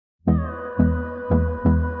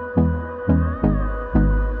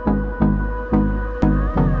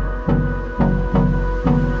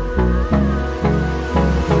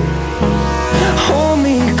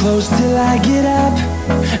close till I get up.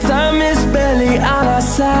 Time is barely on our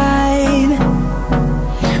side.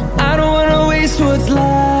 I don't wanna waste what's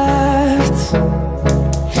left.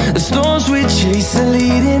 The storms we chase are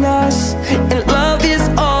leading us, and love is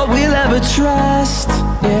all we'll ever trust.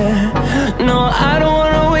 Yeah, no, I don't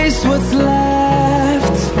wanna waste what's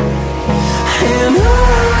left. And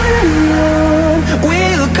on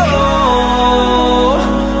we'll go,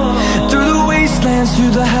 through the wastelands,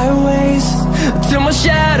 through the highways, till my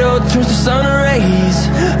shadow turns to sun rays.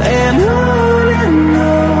 And on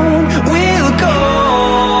we'll go,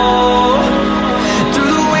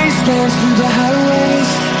 through the wastelands, through the highways,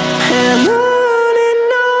 and on we'll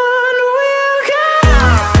go.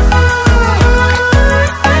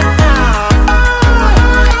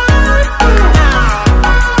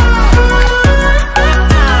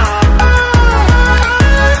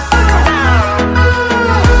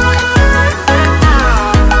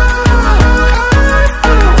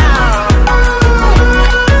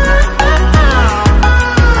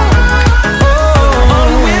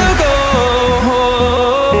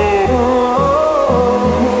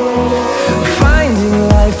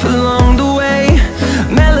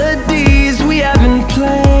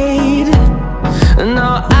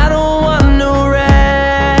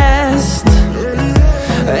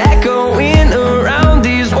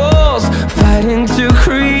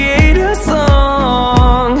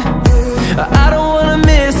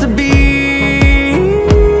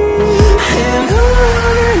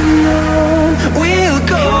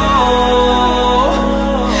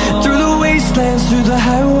 Through the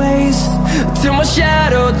highways, till my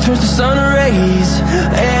shadow turns to sun rays.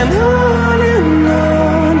 And on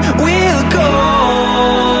we'll go,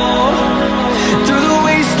 through the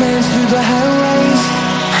wastelands, through the highways,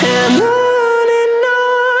 and on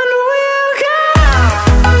we'll go.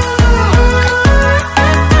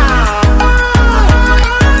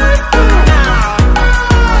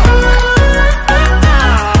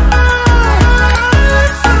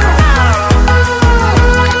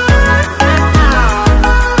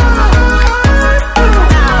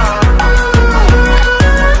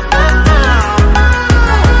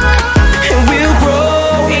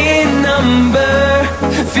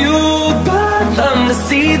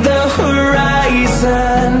 See the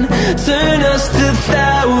horizon, turn us to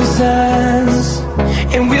thousands,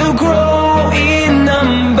 and we'll grow in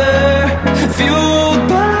number, fueled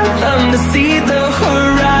by them. To see the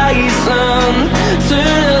horizon,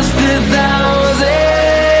 turn us to thousands,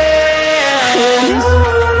 and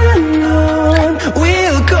on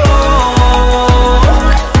we'll go,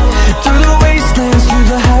 through the wastelands, through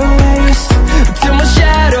the highways, till my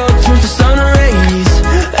shadow turns to sun rays.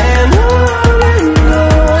 And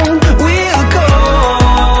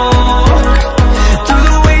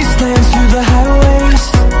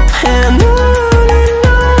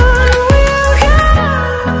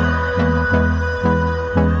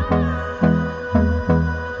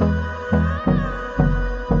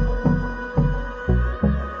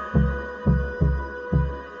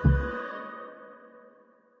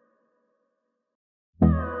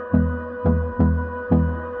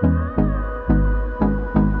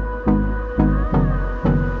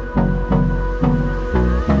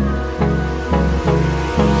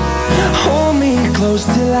close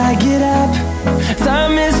till I get up.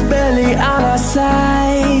 Time is barely on our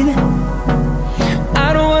side.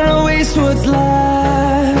 I don't wanna waste what's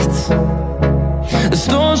left. The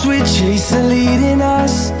storms we chase are leading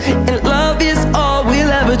us, and love is all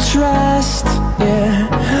we'll ever trust. Yeah,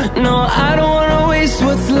 no, I don't wanna waste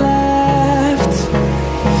what's left.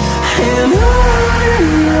 And on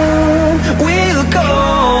we'll go,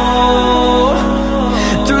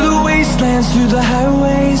 through the wastelands, through the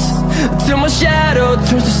highways, till my shadow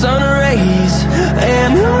turns to sun rays.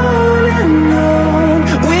 And on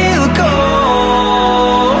we'll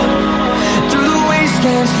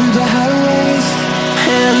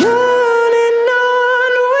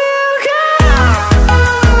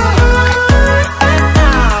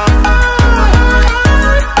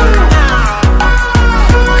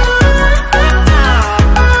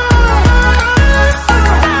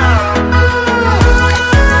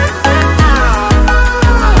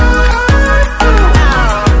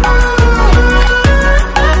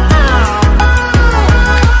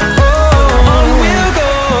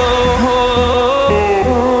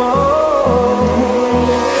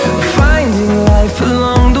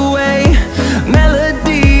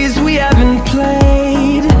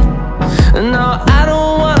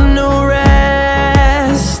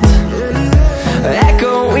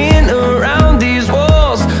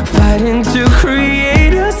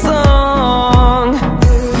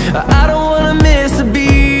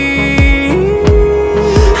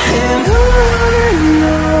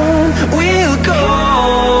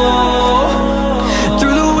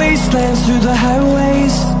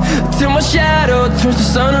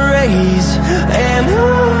sun rays. And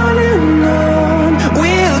on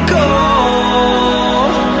we'll go,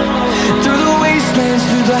 through the wastelands,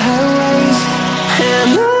 through the highways.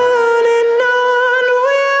 And on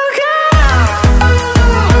we'll go.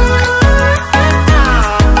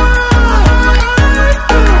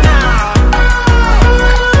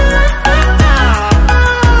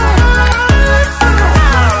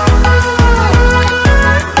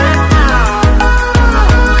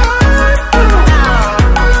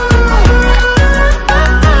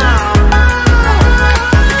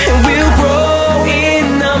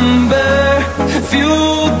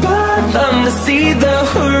 See the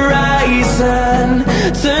horizon,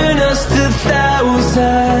 turn us to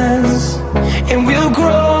thousands, and we'll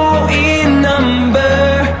grow in number,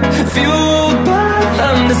 fueled by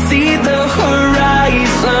them to see the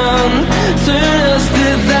horizon, turn us to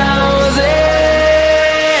thousands.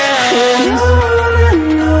 And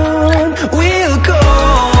on we'll go,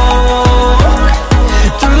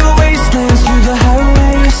 through the wastelands, through the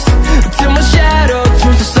highways, till my shadow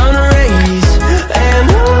turns to sun rays. And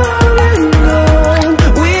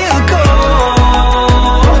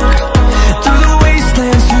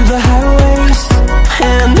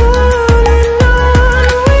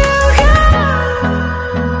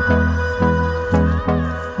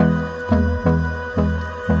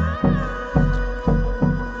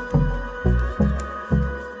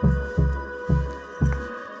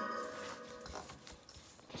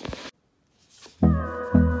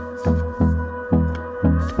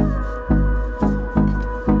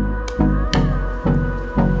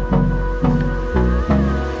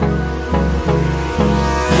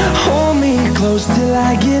close till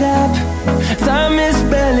I get up. Time is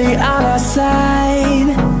barely on our side.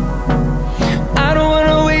 I don't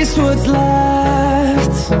wanna waste what's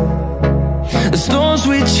left. The storms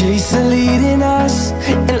we chase are leading us,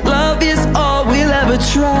 and love is all we'll ever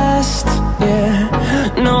trust. Yeah,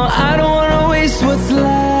 no, I don't wanna waste what's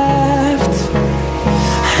left.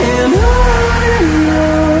 And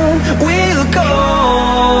on we'll go,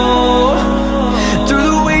 through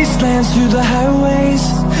the wastelands, through the highways,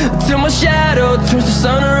 till my shadow turns to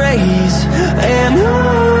sun rays. And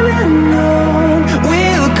on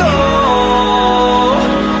we'll go,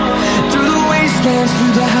 through the wastelands,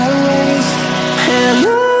 through the highways.